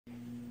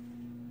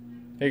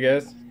Hey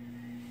guys,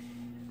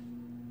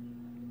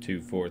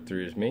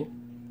 243 is me,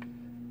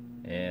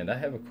 and I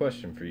have a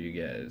question for you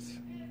guys.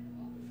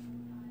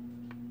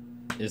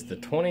 Is the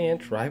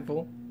 20-inch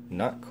rifle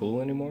not cool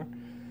anymore?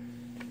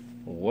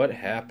 What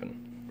happened?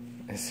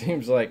 It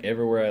seems like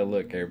everywhere I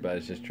look,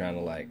 everybody's just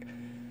trying to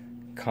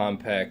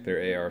compact their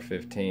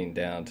AR-15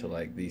 down to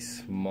the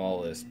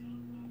smallest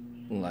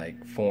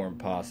form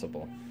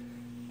possible.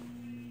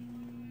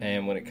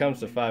 And when it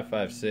comes to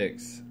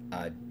 5.56,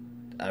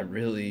 I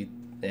really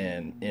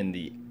am in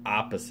the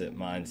opposite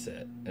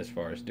mindset as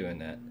far as doing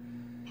that.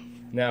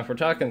 Now, if we're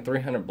talking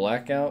 300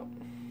 blackout,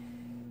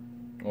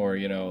 or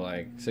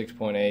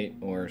 6.8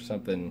 or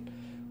something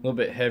a little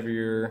bit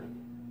heavier,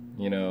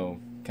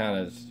 kind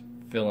of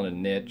filling a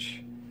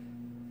niche,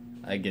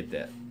 I get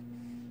that.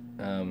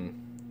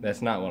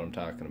 That's not what I'm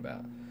talking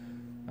about.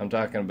 I'm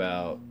talking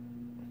about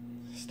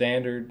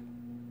standard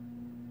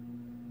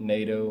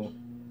NATO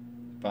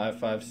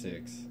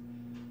 5.56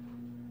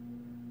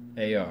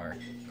 AR.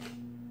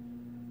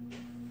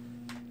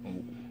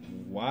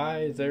 Why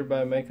is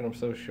everybody making them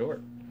so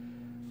short?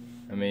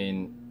 I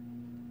mean,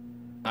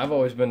 I've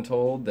always been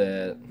told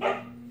that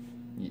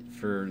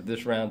for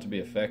this round to be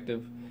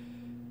effective,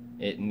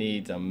 it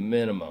needs a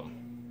minimum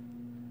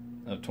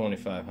of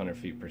 2,500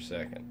 feet per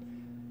second.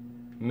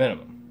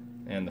 Minimum.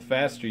 And the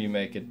faster you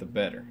make it, the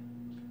better.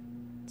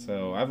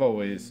 So I've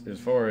always,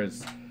 as far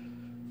as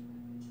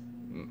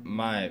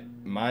my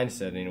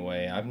mindset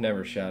anyway, I've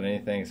never shot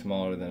anything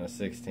smaller than a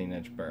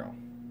 16-inch barrel,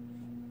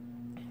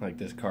 like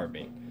this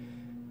carbine.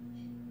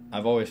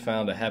 I've always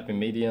found a happy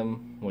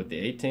medium with the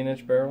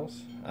 18-inch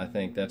barrels. I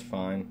think that's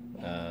fine.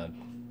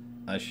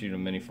 I shoot a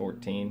Mini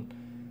 14,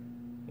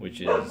 which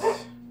is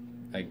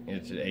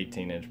it's an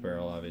 18-inch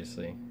barrel,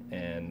 obviously,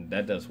 and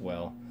that does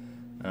well.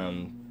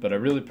 But I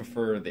really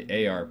prefer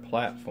the AR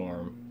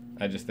platform.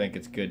 I just think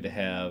it's good to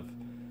have,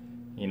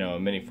 a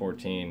Mini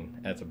 14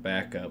 as a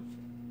backup,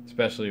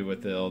 especially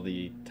with all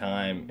the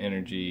time,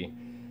 energy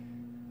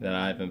that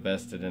I've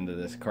invested into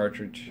this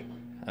cartridge.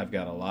 I've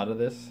got a lot of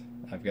this.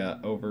 I've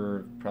got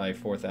over probably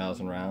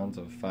 4,000 rounds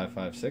of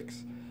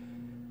 5.56,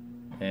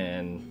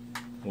 and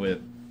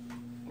with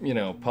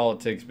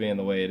politics being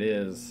the way it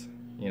is,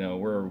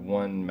 we're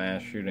one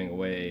mass shooting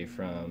away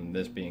from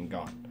this being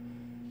gone.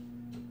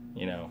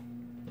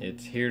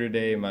 It's here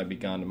today, might be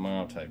gone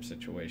tomorrow type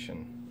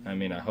situation. I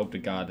mean, I hope to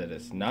God that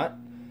it's not,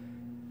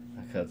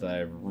 because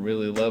I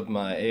really love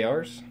my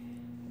ARs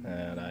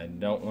and I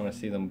don't want to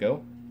see them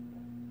go,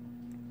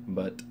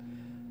 but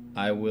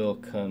I will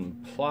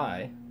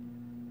comply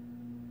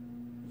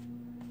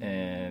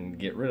and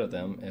get rid of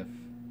them if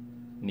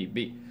need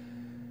be.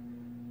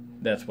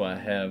 That's why I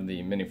have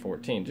the Mini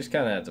 14, just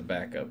kind of as a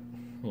backup,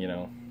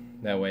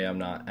 that way I'm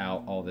not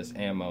out all this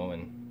ammo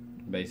and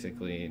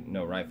basically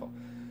no rifle.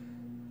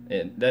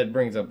 That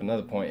brings up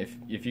another point.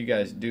 If you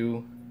guys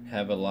do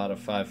have a lot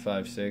of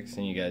 5.56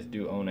 and you guys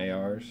do own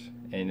ARs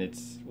and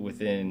it's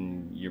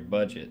within your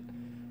budget,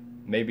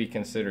 maybe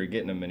consider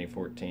getting a Mini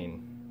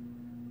 14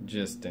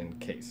 just in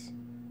case.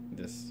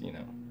 This, you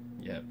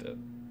have to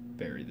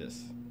bury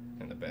this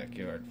in the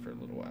backyard for a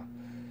little while.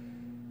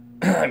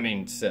 I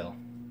mean, sell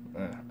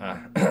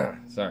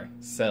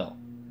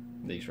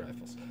these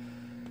rifles.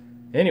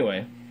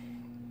 Anyway,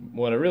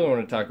 what I really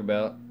want to talk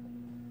about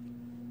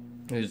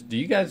is, do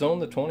you guys own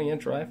the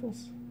 20-inch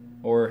rifles?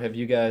 Or have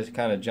you guys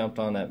kind of jumped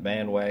on that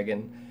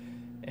bandwagon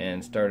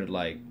and started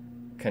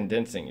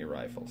condensing your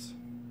rifles?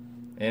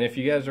 And if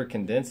you guys are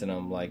condensing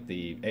them like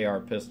the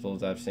AR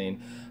pistols I've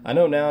seen, I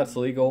know now it's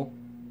legal,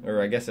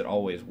 or I guess it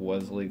always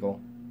was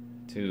legal,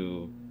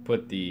 to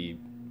put the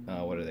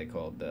what are they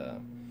called, the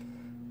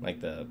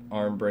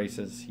arm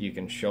braces. You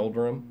can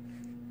shoulder them,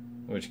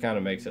 which kind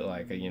of makes it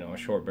like a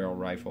short barrel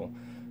rifle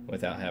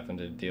without having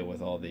to deal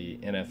with all the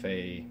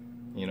NFA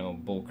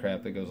bull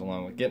crap that goes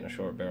along with getting a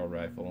short barrel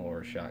rifle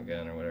or a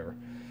shotgun or whatever.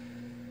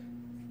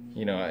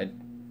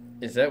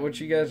 Is that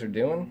what you guys are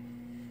doing?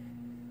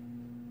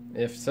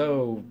 If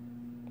so,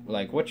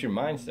 what's your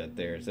mindset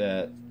there? Is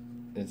it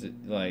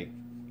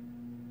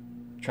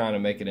trying to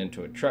make it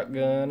into a truck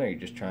gun, or are you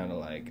just trying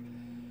to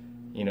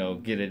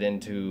get it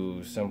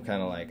into some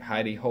kind of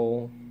hidey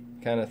hole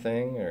kind of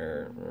thing,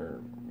 or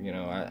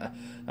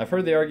I've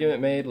heard the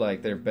argument made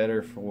they're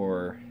better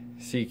for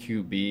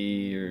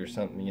CQB or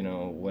something,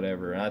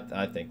 whatever.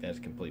 I think that's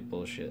complete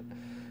bullshit,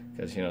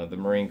 because the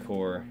Marine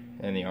Corps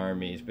and the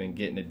Army has been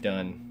getting it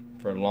done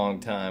for a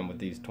long time with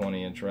these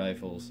 20-inch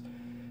rifles,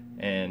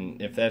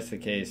 and if that's the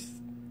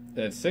case,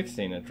 that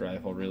 16-inch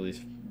rifle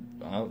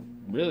I'm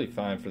really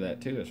fine for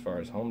that too, as far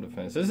as home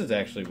defense. This is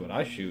actually what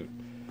I shoot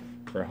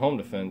for home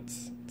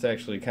defense. It's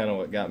actually kind of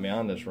what got me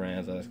on this rant.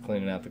 As I was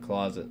cleaning out the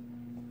closet,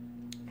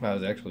 I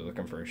was actually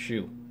looking for a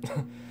shoe.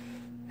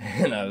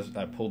 And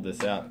I pulled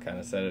this out and kind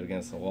of set it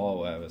against the wall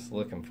while I was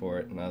looking for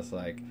it, and I was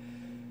like,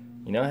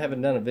 I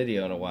haven't done a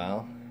video in a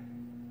while,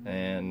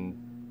 and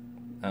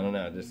I don't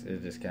know,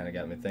 it just kind of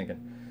got me thinking.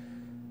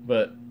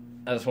 But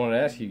I just wanted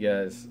to ask you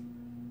guys,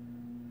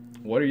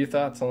 what are your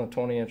thoughts on the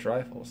 20-inch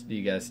rifles? Do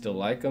you guys still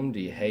like them? Do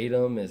you hate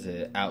them? Is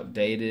it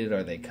outdated?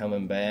 Are they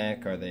coming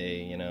back? Are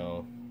they,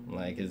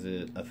 Like, is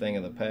it a thing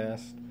of the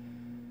past?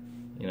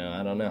 You know,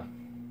 I don't know.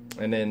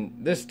 And then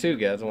this too,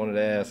 guys, I wanted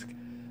to ask.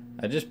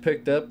 I just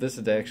picked up, this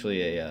is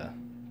actually a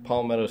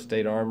Palmetto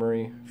State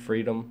Armory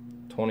Freedom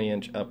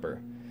 20-inch upper.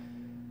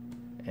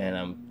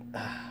 And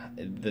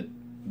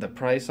the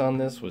price on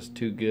this was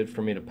too good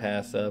for me to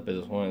pass up.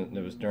 It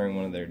was during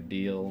one of their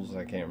deals.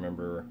 I can't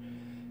remember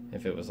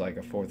if it was like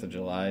a 4th of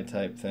July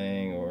type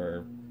thing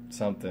or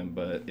something,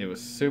 but it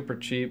was super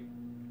cheap.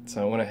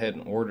 So I went ahead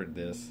and ordered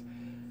this.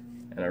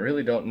 And I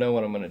really don't know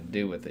what I'm going to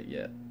do with it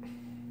yet.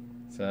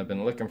 So I've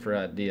been looking for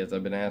ideas.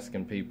 I've been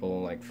asking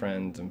people, like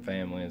friends and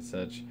family and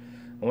such.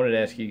 I wanted to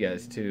ask you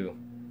guys too.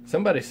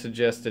 Somebody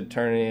suggested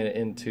turning it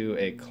into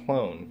a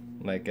clone,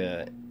 like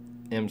a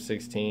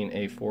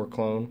M16A4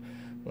 clone,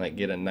 like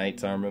get a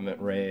Knight's Armament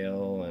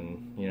rail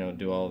and, you know,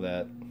 do all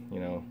that, you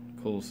know,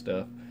 cool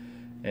stuff.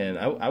 And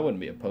I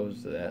wouldn't be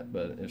opposed to that,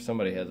 but if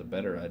somebody has a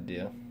better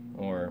idea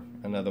or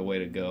another way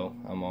to go,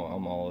 I'm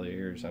all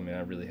ears. I mean,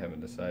 I really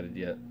haven't decided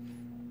yet.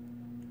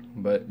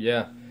 But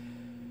yeah,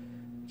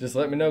 just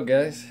let me know,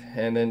 guys.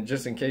 And then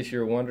just in case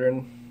you're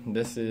wondering,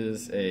 this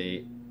is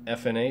a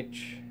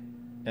FNH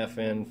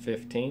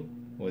FN15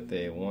 with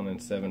a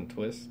 1-in-7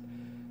 twist.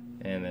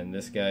 And then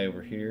this guy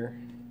over here,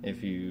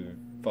 if you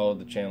followed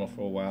the channel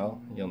for a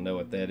while, you'll know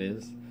what that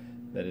is.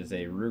 That is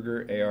a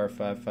Ruger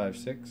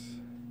AR-556,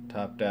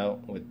 topped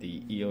out with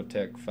the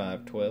EOTech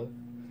 512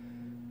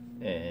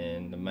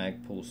 and the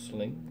Magpul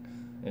sling.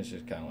 It's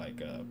just kind of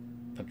like a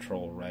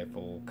patrol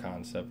rifle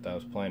concept I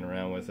was playing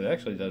around with. It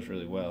actually does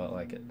really well. I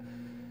like it.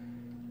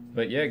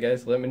 But yeah,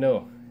 guys, let me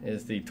know.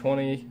 Is the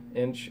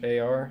 20-inch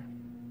AR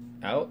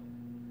out,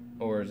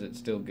 or is it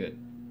still good?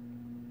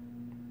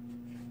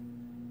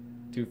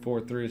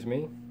 243 is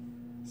me,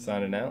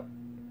 signing out,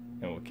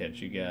 and we'll catch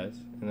you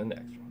guys in the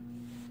next one.